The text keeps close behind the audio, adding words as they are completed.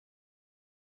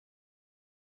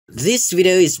This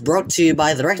video is brought to you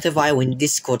by the Rectify Win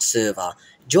Discord server.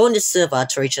 Join the server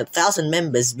to reach 1,000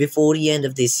 members before the end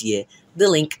of this year. The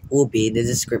link will be in the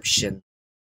description.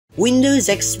 Windows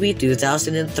XP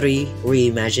 2003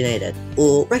 Reimagined,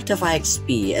 or Rectify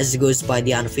XP as it goes by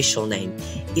the unofficial name,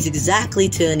 is exactly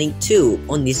turning 2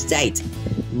 on this date,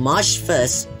 March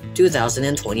 1st,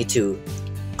 2022.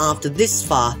 After this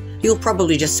far, you're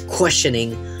probably just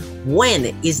questioning,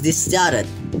 when is this started,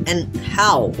 and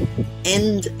how,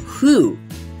 and who?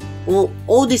 Well,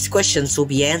 all these questions will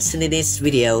be answered in this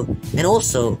video, and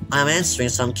also I'm answering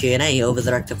some Q&A over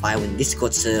the Rectify Win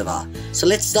Discord server. So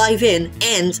let's dive in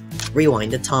and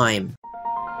rewind the time.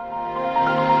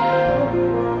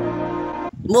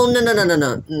 Well, no,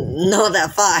 not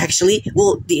that far actually.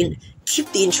 Well,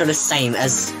 keep the intro the same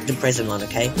as the present one,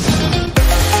 okay?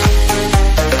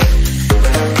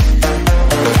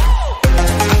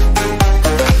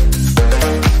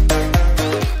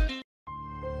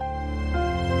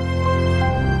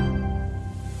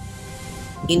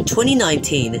 In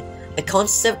 2019, a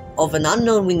concept of an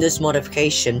unknown Windows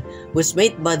modification was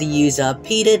made by the user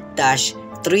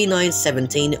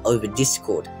Peter-3917 over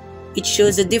Discord. It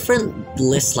shows a different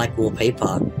list-like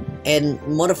wallpaper and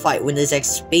modified Windows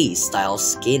XP style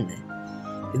skin.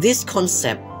 This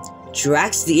concept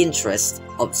drags the interest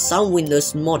of some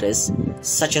Windows modders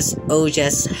such as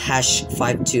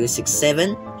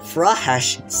OJS#5267,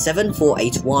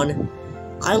 Fra#7481,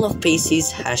 I Love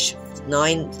PCs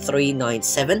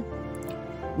 #9397,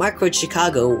 Micro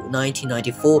Chicago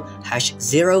 1994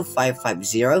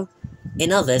 #0550,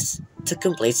 and others to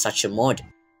complete such a mod.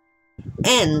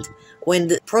 And when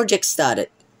the project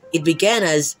started, it began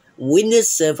as Windows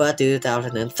Server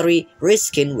 2003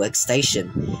 Reskin Workstation,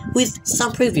 with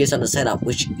some previews on the setup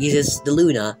which uses the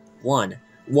Luna 1,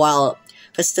 while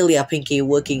Pastelia Pinky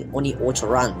working on the auto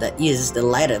run that uses the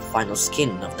later final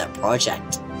skin of that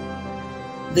project.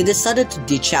 They decided to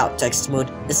ditch out text mode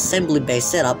assembly-based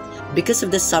setup because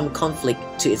of the some conflict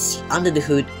to its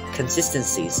under-the-hood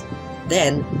consistencies.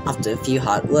 Then, after a few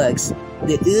hard works,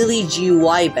 the early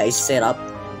GUI-based setup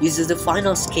uses the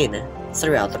final skin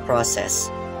throughout the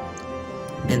process.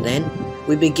 And then,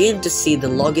 we begin to see the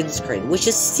login screen, which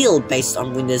is still based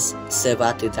on Windows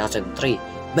Server 2003,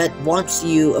 but once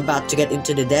you're about to get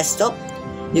into the desktop,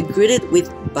 you're greeted with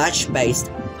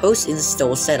batch-based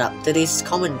post-install setup that is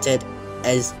commented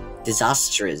as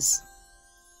disastrous.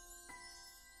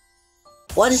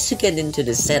 Once you get into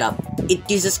the setup, it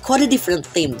uses quite a different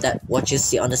theme than what you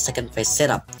see on the second phase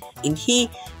setup. In here,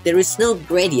 there is no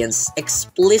gradients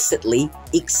explicitly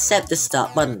except the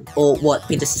start button, or what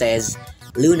Peter says,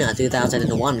 Luna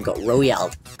 2001 got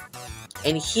royaled.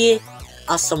 And here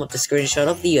are some of the screenshots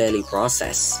of the early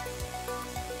process.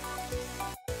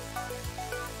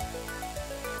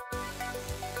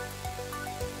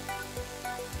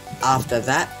 After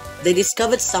that, they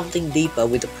discovered something deeper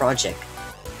with the project.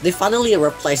 They finally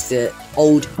replaced the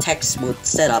old text mode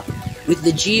setup with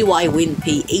the GUI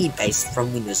WinPE based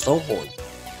from Windows Longhorn.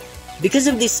 Because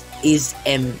of this is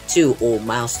M2 or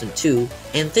milestone 2,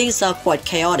 and things are quite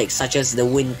chaotic, such as the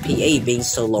WinPE being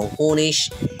so Longhornish,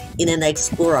 Internet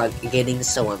Explorer getting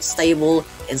so unstable,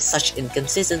 and such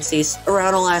inconsistencies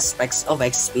around all aspects of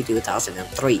XP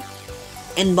 2003.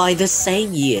 And by the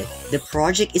same year, the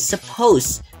project is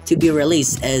supposed to be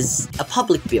released as a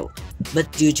public build,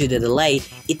 but due to the delay,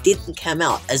 it didn't come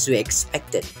out as we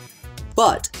expected.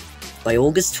 But by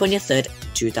August 23rd,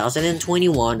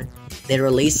 2021, they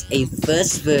released a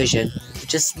first version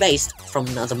which is based from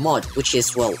another mod, which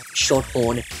is, well,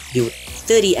 Shorthorn build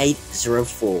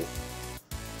 3804.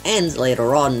 And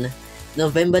later on,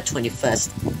 November 21st,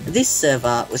 this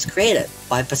server was created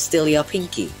by Pastelia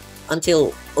Pinky,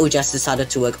 until OJS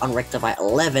decided to work on Rectify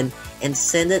 11 and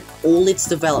send all its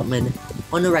development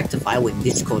on the Rectify Win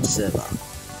Discord server.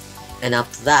 And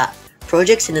after that,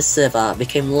 projects in the server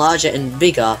became larger and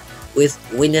bigger, with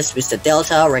Windows Vista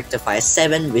Delta, Rectify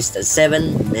 7, Vista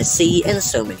 7, Messi, and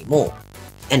so many more.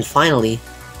 And finally,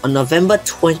 on November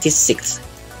 26th,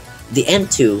 the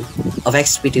M2 of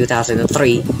XP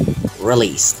 2003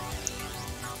 released.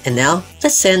 And now,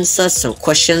 let's answer some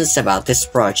questions about this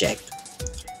project.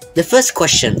 The first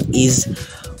question is,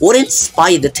 what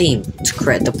inspired the team to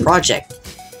create the project?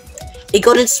 It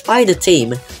got inspired the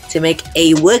team to make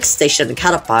a workstation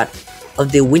counterpart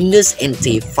of the Windows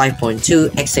NT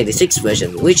 5.2 x86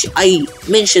 version, which I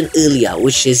mentioned earlier,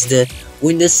 which is the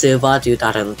Windows Server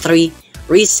 2003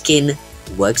 Reskin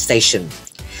Workstation.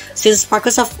 Since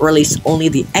Microsoft released only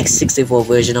the x64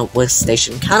 version of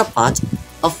workstation counterpart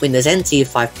of Windows NT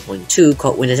 5.2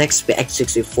 called Windows XP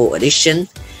x64 Edition,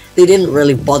 they didn't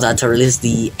really bother to release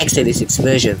the x86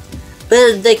 version,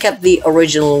 but they kept the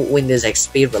original Windows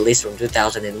XP release from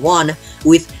 2001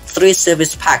 with 3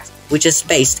 service packs, which is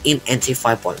based in NT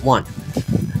 5.1.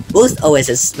 Both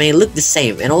OSs may look the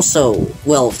same and also,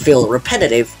 well, feel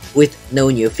repetitive with no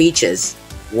new features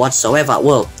whatsoever.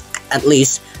 Well, at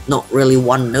least not really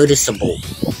one noticeable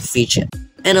feature.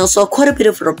 And also quite a bit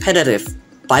of repetitive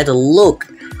by the look,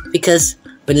 because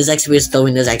Windows XP is still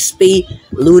Windows XP,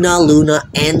 Luna, Luna,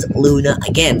 and Luna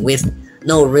again, with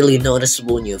no really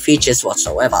noticeable new features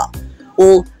whatsoever.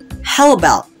 Well, how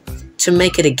about to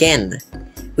make it again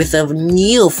with a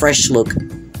new fresh look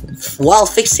while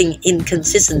fixing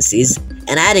inconsistencies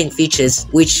and adding features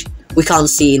which we can't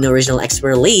see in the original XP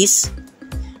release?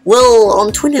 Well,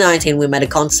 on 2019 we made a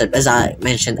concept, as I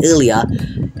mentioned earlier,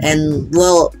 and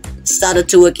well, started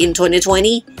to work in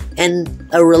 2020, and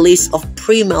a release of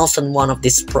pre-milestone 1 of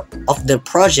the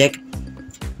project,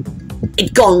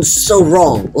 it gone so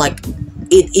wrong. Like,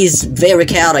 it is very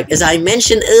chaotic, as I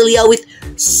mentioned earlier, with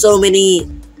so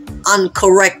many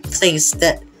incorrect things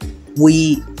that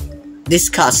we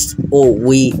discussed or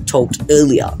we talked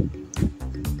earlier.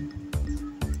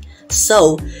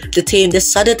 So the team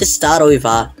decided to start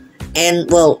over,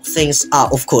 and well, things are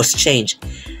of course changed.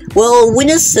 Well,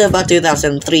 Windows Server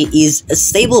 2003 is a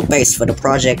stable base for the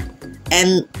project,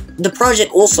 and the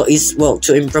project also is, well,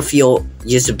 to improve your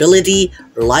usability,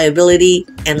 reliability,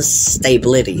 and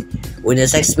stability.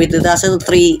 Windows XP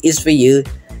 2003 is for you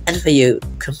and for your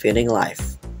computing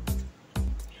life.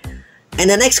 And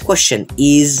the next question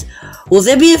is, will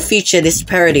there be a feature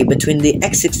disparity between the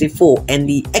x64 and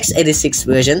the x86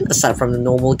 version aside from the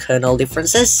normal kernel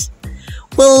differences?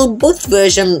 Well, both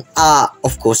versions are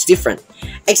of course different.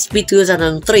 XP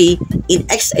 2003 in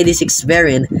x86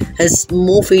 variant has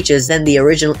more features than the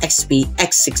original XP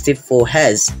x64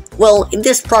 has. Well, in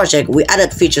this project we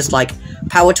added features like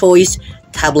power toys,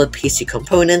 tablet PC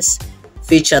components,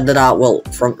 features that are, well,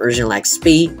 from original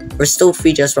XP, restored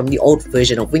features from the old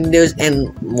version of Windows,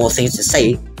 and more things to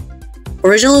say.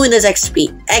 Original Windows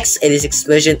XP x86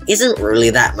 version isn't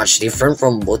really that much different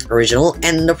from both original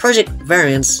and the project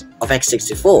variants of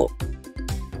x64.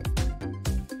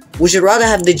 Would you rather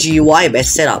have the GUI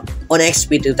based setup on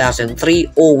XP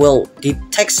 2003 or, well, the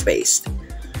text based?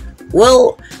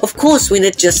 Well, of course we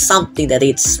need just something that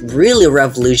it's really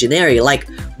revolutionary, like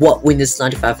what Windows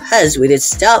 95 has with its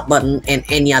start button and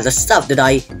any other stuff that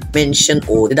I mentioned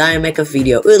or did I make a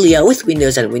video earlier with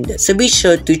Windows and Windows. So be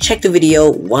sure to check the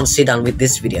video once you're done with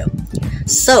this video.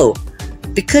 So,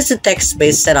 because the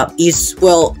text-based setup is,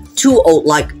 well, too old,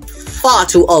 like far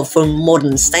too old for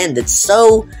modern standards,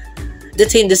 so the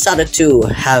team decided to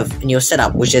have a new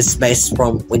setup which is based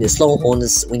from Windows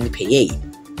Longhorn's WinPE.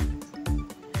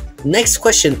 Next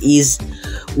question is,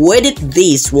 where did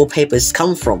these wallpapers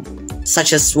come from?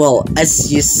 Such as, well,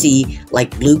 as you see,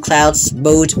 like blue clouds,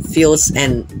 boat, fields,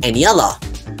 and any other.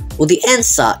 Well, the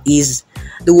answer is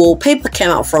the wallpaper came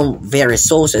out from various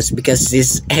sources because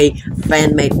this is a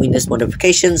fan-made Windows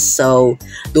modification. So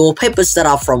the wallpapers that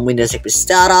are from Windows XP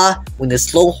Starter,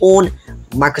 Windows Longhorn,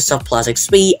 Microsoft Plus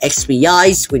XP,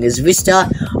 XPIs, Windows Vista,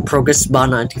 Progress Bar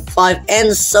 95,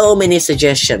 and so many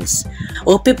suggestions.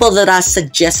 Well, people that are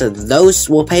suggested those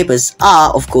wallpapers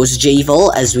are, of course,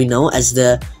 Jevil, as we know, as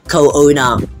the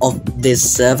co-owner of this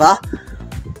server,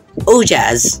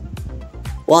 Ojaz,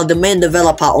 while the main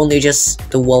developer only just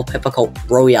the wallpaper called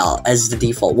Royale as the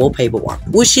default wallpaper one,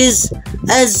 which is,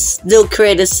 as the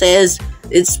creator says,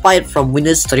 inspired from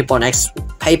Windows 3.x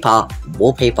paper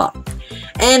wallpaper.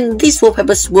 And these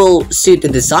wallpapers will suit the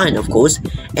design, of course,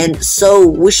 and so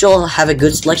we shall have a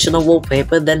good selection of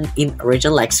wallpaper than in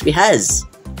original XP has.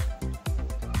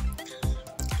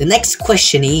 The next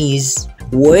question is,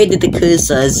 where did the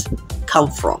cursors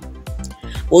come from?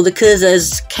 Well, the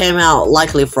cursors came out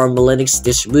likely from Linux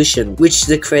distribution, which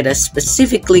the creator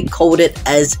specifically called it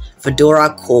as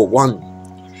Fedora Core 1.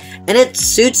 And it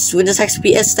suits Windows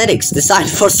XP aesthetics design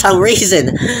for some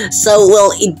reason, so,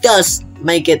 well, it does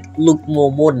make it look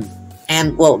more modern.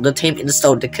 And, well, the team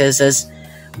installed the cursors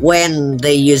when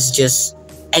they use just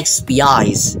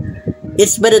XPIs.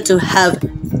 It's better to have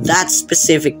that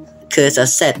specific cursor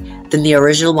set than the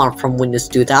original one from Windows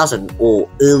 2000 or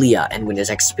earlier and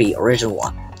Windows XP original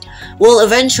one. Well,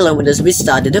 eventually Windows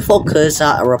Vista, the default cursor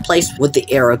are replaced with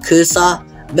the arrow cursor,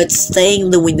 but staying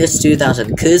the Windows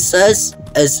 2000 cursors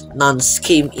as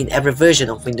non-scheme in every version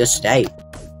of Windows today.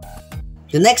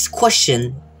 The next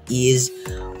question is,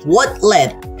 what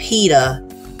led Peter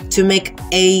to make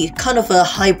a kind of a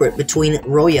hybrid between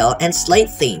Royale and Slate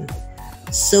theme?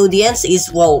 So the answer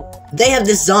is, well, they have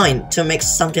designed to make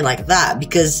something like that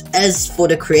because as for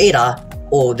the creator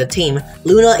or the team,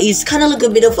 Luna is kind of like a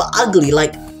bit of ugly,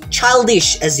 like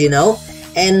childish, as you know,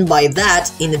 And by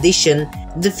that, in addition,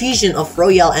 the fusion of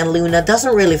Royale and Luna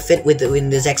doesn't really fit with the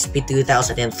Windows XP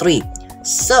 2003.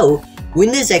 So,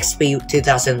 Windows XP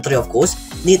 2003 of course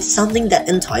needs something that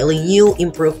entirely new,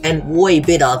 improved, and way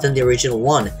better than the original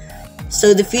one.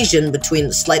 So the fusion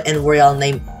between Slate and Royale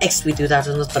named XP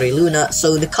 2003 Luna,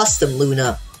 so the custom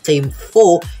Luna theme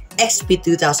for XP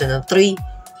 2003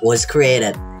 was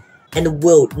created, and the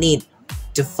world need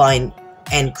to find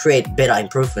and create better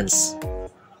improvements.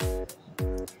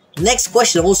 Next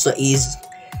question also is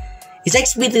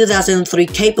XP 2003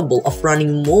 capable of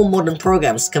running more modern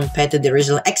programs compared to the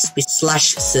original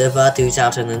XP/Server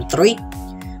 2003?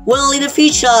 Well, in the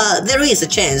future, there is a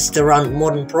chance to run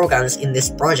modern programs in this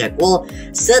project. Well,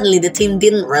 certainly the team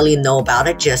didn't really know about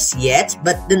it just yet,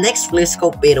 but the next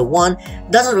Telescope Beta 1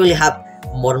 doesn't really have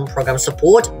modern program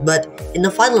support, but in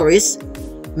the final release,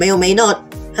 may or may not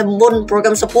have modern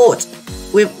program support,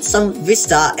 with some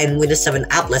Vista and Windows 7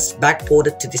 applets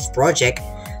backported to this project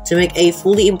to make a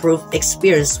fully improved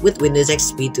experience with Windows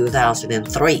XP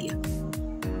 2003.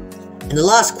 And the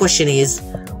last question is,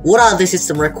 what are the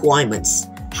system requirements?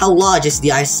 How large is the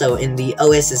ISO and the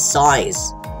OS's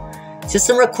size?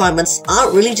 System requirements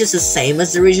aren't really just the same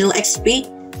as the original XP,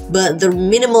 but the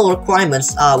minimal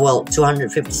requirements are, well,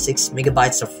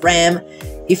 256MB of RAM.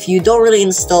 If you don't really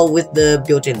install with the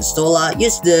built-in installer,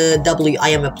 use the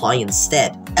WIM apply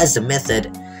instead as a method.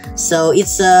 So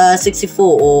it's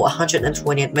 64 or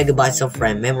 128MB of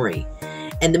RAM memory.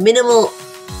 And the minimal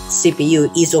CPU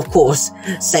is of course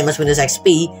same as Windows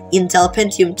XP, Intel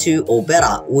Pentium 2 or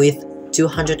better with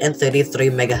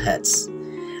 233MHz.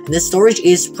 And the storage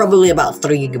is probably about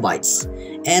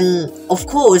 3GB. And of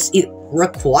course it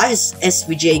requires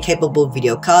SVGA capable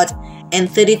video card and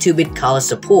 32-bit color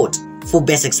support for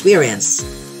best experience.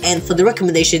 And for the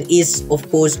recommendation is of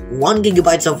course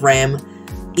 1GB of RAM,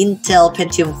 Intel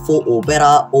Pentium 4 or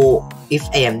better, or if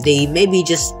AMD, maybe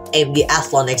just AMD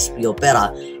Athlon XP or better,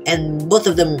 and both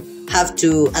of them have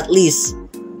to at least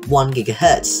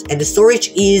 1GHz, and the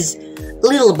storage is a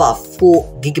little above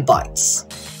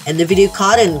 4GB. And the video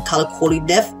card and color quality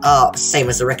depth are same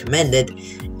as the recommended,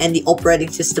 and the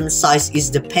operating system size is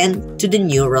depend to the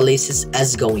new releases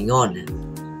as going on.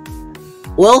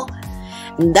 Well,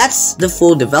 that's the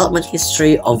full development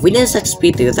history of Windows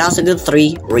XP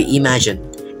 2003 Reimagined,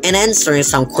 and answering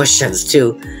some questions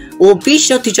too. Well, be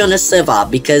sure to join the server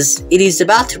because it is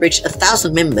about to reach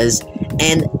 1,000 members,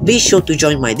 and be sure to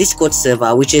join my Discord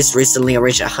server, which is recently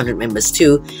reached 100 members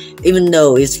too, even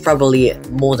though it's probably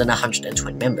more than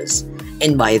 120 members.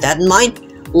 And by that in mind,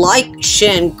 like,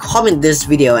 share and comment this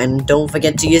video, and don't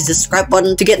forget to use the subscribe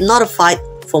button to get notified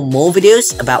for more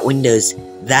videos about Windows.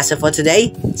 That's it for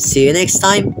today. See you next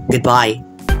time. Goodbye.